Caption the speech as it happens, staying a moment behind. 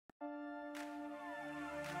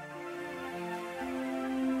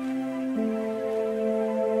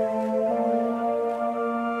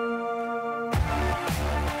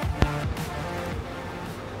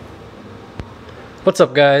What's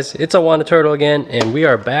up, guys? It's Awana Turtle again, and we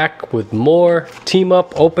are back with more team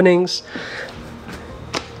up openings.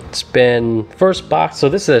 It's been first box, so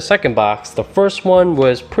this is the second box. The first one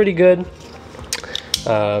was pretty good.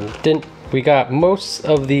 We got most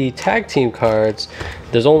of the tag team cards.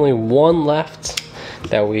 There's only one left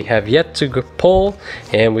that we have yet to pull,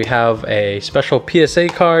 and we have a special PSA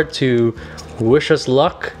card to wish us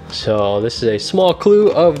luck. So this is a small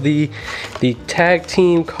clue of the tag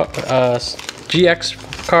team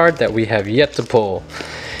GX card that we have yet to pull.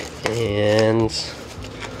 And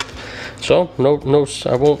so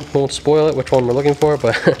I won't spoil it which one we're looking for,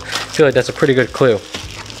 but I feel like that's a pretty good clue.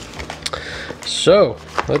 So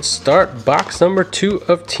let's start box number 2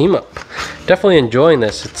 of Team Up. Definitely enjoying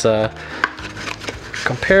this. It's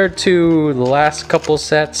compared to the last couple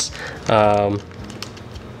sets, I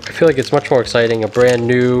feel like it's much more exciting. A brand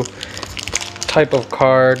new type of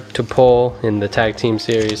card to pull in the tag team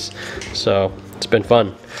series, so it's been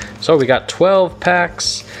fun. So we got 12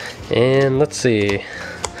 packs, and let's see,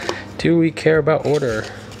 do we care about order?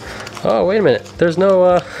 Oh, wait a minute, there's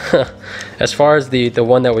no as far as the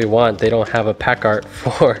one that we want, they don't have a pack art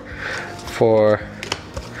for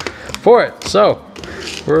it. So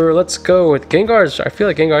let's go with Gengar's. I feel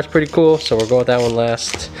like Gengar's pretty cool, so we'll go with that one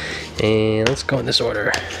last, and let's go in this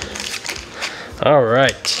order. All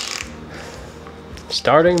right,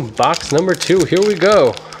 starting box number 2, here we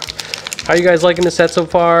go. How you guys liking the set so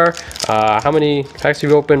far? How many packs have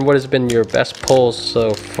you opened? What has been your best pulls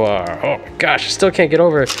so far? Oh my gosh, I still can't get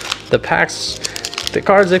over the packs. The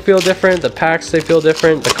cards, they feel different. The packs, they feel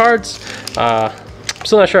different. The cards, I'm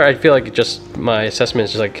still not sure. I feel like just my assessment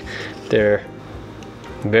is just like they're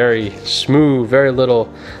very smooth, very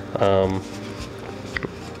little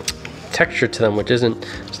texture to them, which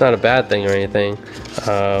it's not a bad thing or anything.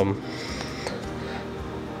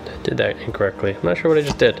 Did that incorrectly. I'm not sure what I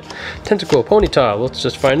just did. Tentacool, Ponyta, let's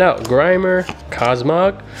just find out. Grimer,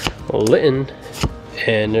 Cosmog, Litten,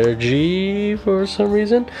 Energy for some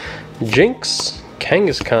reason, Jinx,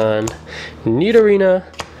 Kangaskhan, Nidorina,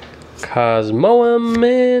 Cosmoem,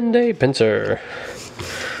 and a Pinsir.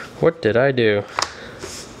 What did I do?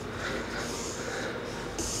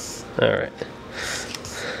 Alright.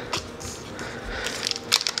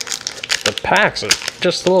 The packs are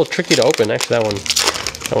just a little tricky to open. Actually, that one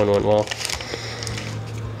went well.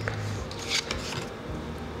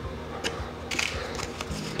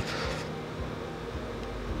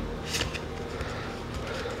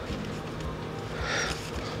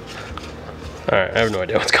 Alright, I have no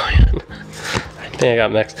idea what's going on. I think I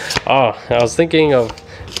got mixed. Oh, I was thinking of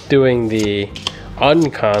doing the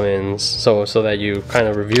uncommons, so that you kind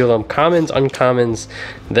of reveal them. Commons, uncommons,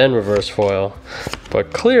 then reverse foil.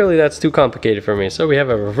 But clearly that's too complicated for me. So we have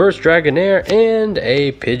a reverse Dragonair and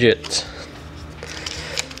a Pidgeot.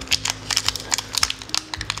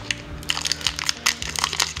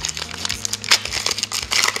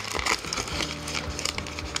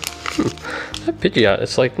 That Pidgeot,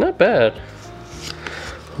 it's like not bad.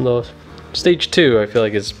 Although stage 2 I feel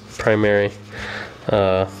like is primary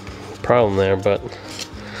problem there, but I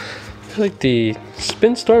feel like the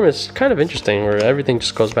Spin Storm is kind of interesting, where everything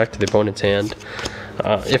just goes back to the opponent's hand.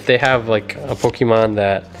 If they have like a Pokemon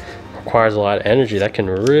that requires a lot of energy, that can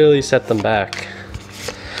really set them back.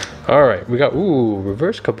 Alright, we got,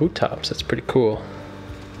 reverse Kabutops, that's pretty cool.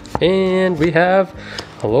 And we have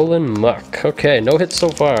Alolan Muck. Okay, no hits so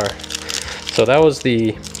far. So that was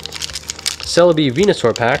the Celebi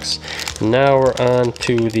Venusaur packs. Now we're on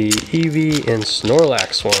to the Eevee and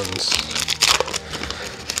Snorlax ones.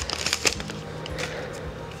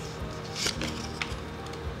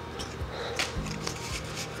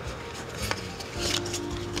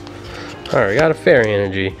 Alright, we got a Fairy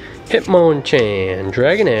Energy, Hitmonchan,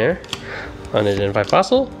 Dragonair, Unidentified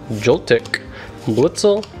Fossil, Joltik,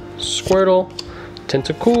 Blitzel, Squirtle,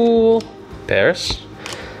 Tentacool, Paris,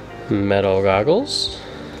 Metal Goggles,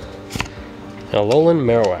 Alolan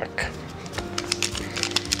Marowak.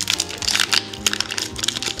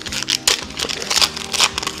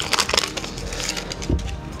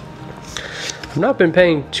 I've not been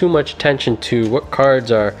paying too much attention to what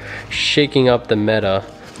cards are shaking up the meta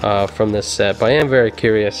from this set, but I am very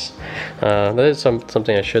curious. That is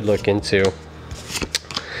something I should look into.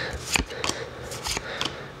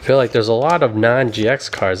 I feel like there's a lot of non-GX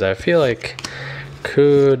cards that I feel like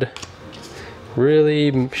could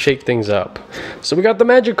really shake things up. So we got the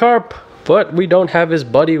Magikarp, but we don't have his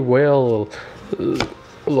buddy Whale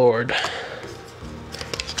Lord.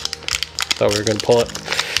 Thought we were gonna pull it.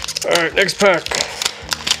 Alright, next pack.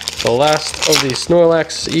 The last of the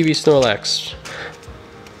Snorlax, Eevee Snorlax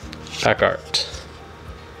pack art.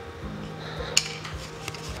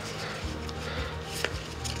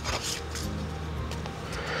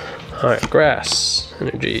 Alright, Grass,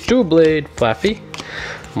 Energy, Doublade, Flaffy,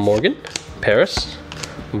 Morgan, Paris,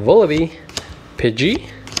 Vullaby, Pidgey,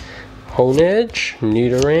 Honedge,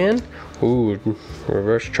 Nidoran, ooh,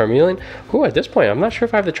 Reverse Charmeleon. Ooh, at this point, I'm not sure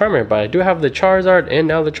if I have the Charmander, but I do have the Charizard and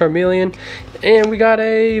now the Charmeleon. And we got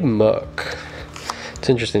a Muk. It's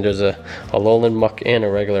interesting, there's a Alolan Muk and a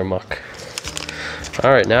regular Muk.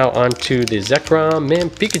 Alright, now on to the Zekrom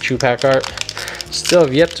and Pikachu pack art. Still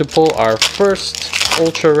have yet to pull our first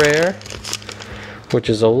Ultra Rare, which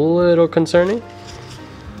is a little concerning.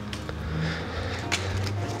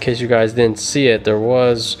 In case you guys didn't see it, there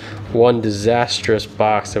was one disastrous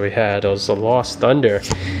box that we had. It was the Lost Thunder. I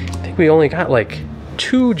think we only got like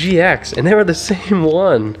 2 GX and they were the same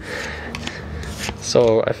one.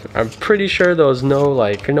 So I'm pretty sure there was no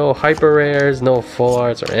hyper rares, no full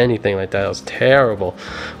arts or anything like that. It was terrible.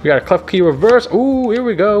 We got a Klefki reverse. Ooh, here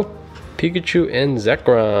we go. Pikachu and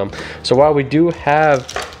Zekrom. So while we do have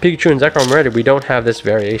Pikachu and Zekrom ready, we don't have this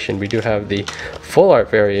variation. We do have the full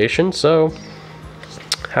art variation, so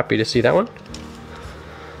happy to see that one.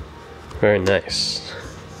 Very nice.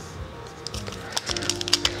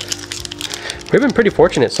 We've been pretty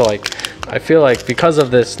fortunate, so like I feel like because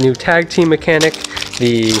of this new tag team mechanic,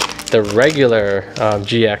 the regular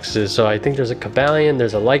GXs, so I think there's a Cobalion,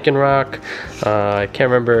 there's a Lycanroc, I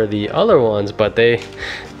can't remember the other ones, but they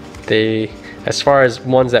as far as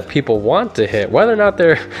ones that people want to hit, whether or not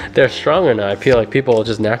they're strong or not, I feel like people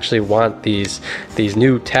just naturally want these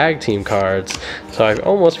new tag team cards. So I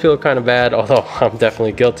almost feel kind of bad, although I'm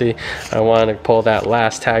definitely guilty. I want to pull that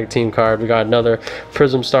last tag team card. We got another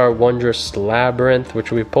Prism Star Wondrous Labyrinth,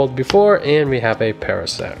 which we pulled before, and we have a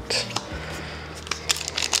Parasect.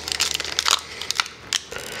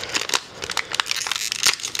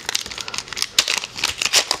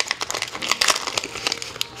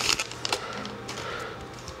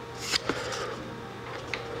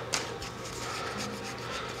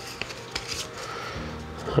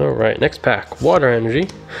 Alright, next pack. Water Energy,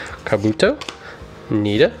 Kabuto,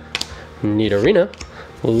 Nita, Nidorina,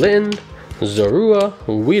 Lin, Zorua,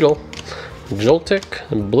 Weedle, Joltik,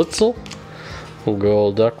 Blitzel,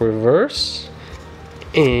 Golduck Reverse,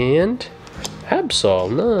 and Absol.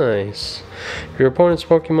 Nice. Your opponent's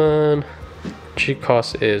Pokemon cheat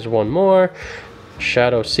cost is 1 more.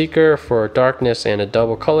 Shadow Seeker for darkness and a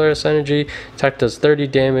double colorless energy. Attack does 30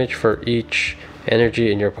 damage for each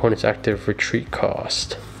energy in your opponent's active retreat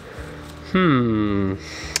cost. That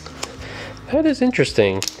is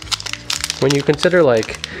interesting. When you consider,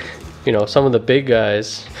 like, you know, some of the big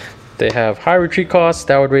guys, they have high retreat costs,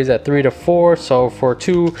 that would raise that 3 to 4. So for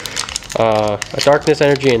 2, a darkness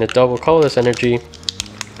energy and a double colorless energy,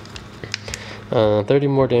 30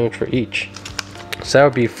 more damage for each. So that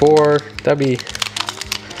would be 4, that'd be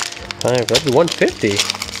 150.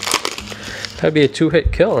 That'd be a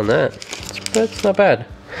 2-hit kill on that. That's not bad.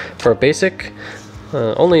 For a basic,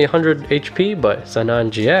 only 100 HP, but it's a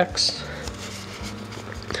non-GX.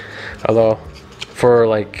 Although, for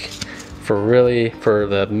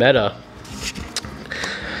the meta,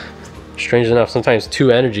 strange enough, sometimes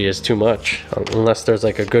 2 energy is too much, unless there's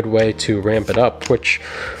like a good way to ramp it up, which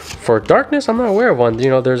for darkness, I'm not aware of one. You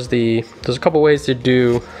know, there's a couple ways to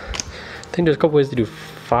do, I think there's a couple ways to do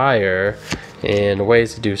fire, and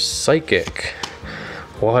ways to do psychic.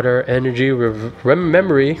 Water Energy,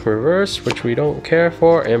 Memory, Reverse, which we don't care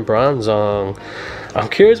for, and Bronzong. I'm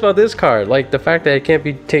curious about this card, like the fact that it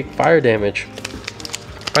can't take fire damage. I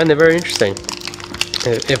find it very interesting.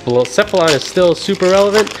 If Cephalon is still super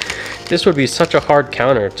relevant, this would be such a hard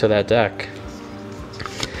counter to that deck.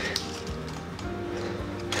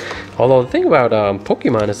 Although the thing about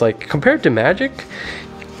Pokemon is, like, compared to Magic,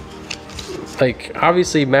 like,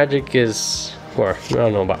 obviously Magic is, or I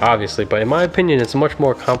don't know about obviously, but in my opinion, it's a much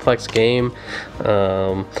more complex game,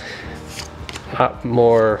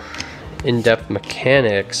 more in-depth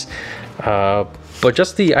mechanics, but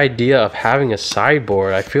just the idea of having a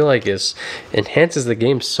sideboard, I feel like enhances the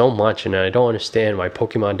game so much, and I don't understand why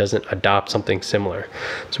Pokemon doesn't adopt something similar.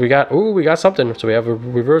 So we got something. So we have a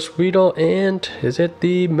Reverse Weedle, and is it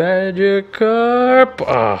the Magikarp?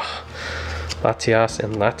 Latias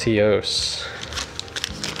and Latios.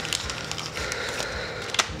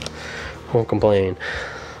 Won't complain.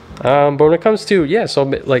 But when it comes to, yeah, so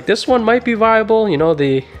like this one might be viable. You know,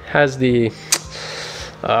 has the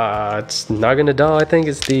it's Naganadel, I think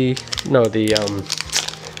is the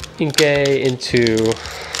Inkay into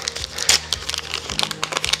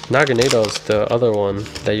Naganado's the other one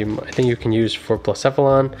that I think you can use for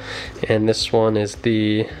Blacephalon, and this one is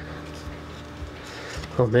the,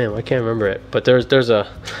 oh man, I can't remember it, but there's a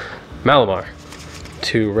Malamar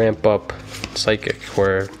to ramp up Psychic,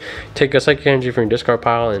 where take a Psychic Energy from your discard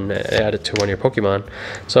pile and add it to one of your Pokemon.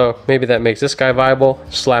 So maybe that makes this guy viable.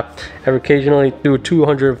 Slap occasionally, do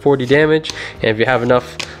 240 damage, and if you have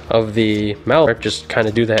enough of the Malware, just kind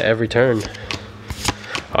of do that every turn.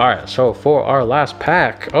 Alright, so for our last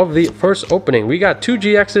pack of the first opening, we got 2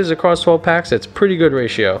 GXs across 12 packs. It's pretty good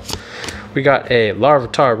ratio. We got a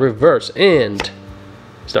Larvitar Reverse and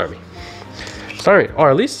Starmie. Or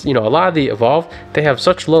at least, you know, a lot of the Evolve, they have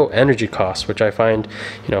such low energy costs, which I find,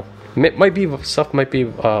 you know, might be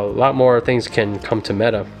a lot more things can come to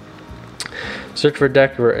meta. Search for a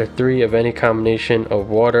deck where a 3 of any combination of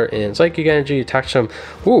water and Psychic Energy. Attach them.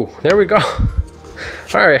 Ooh, there we go.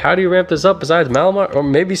 Alright, how do you ramp this up besides Malamar? Or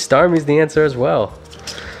maybe Starmie's the answer as well.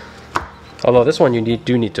 Although this one you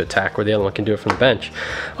do need to attack, where the other one can do it from the bench.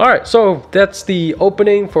 Alright, so that's the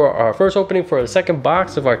opening for our first opening for the second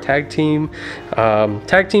box of our tag team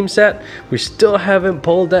set. We still haven't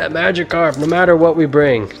pulled that Magikarp, no matter what we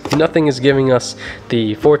bring. Nothing is giving us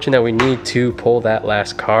the fortune that we need to pull that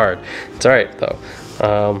last card. It's alright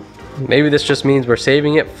though. Maybe this just means we're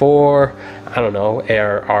saving it for, I don't know,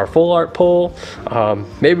 our full art pull.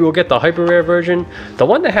 Maybe we'll get the hyper rare version. The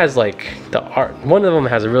one that has like the art, one of them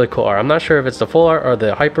has a really cool art. I'm not sure if it's the full art or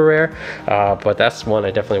the hyper rare, but that's one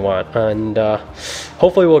I definitely want, and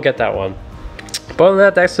hopefully we'll get that one. But other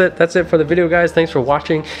than that, that's it for the video, guys. Thanks for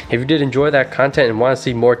watching. If you did enjoy that content and want to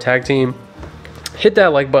see more tag team, hit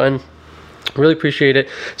that like button. Really appreciate it.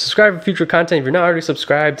 Subscribe for future content if you're not already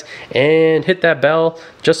subscribed, and hit that bell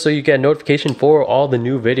just so you get a notification for all the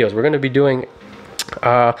new videos. We're going to be doing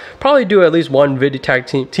probably do at least one video tag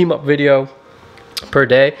team up video per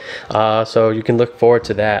day, so you can look forward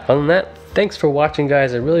to that. Other than that, thanks for watching,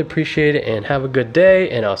 guys. I really appreciate it, and have a good day,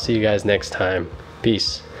 and I'll see you guys next time.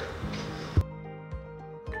 Peace.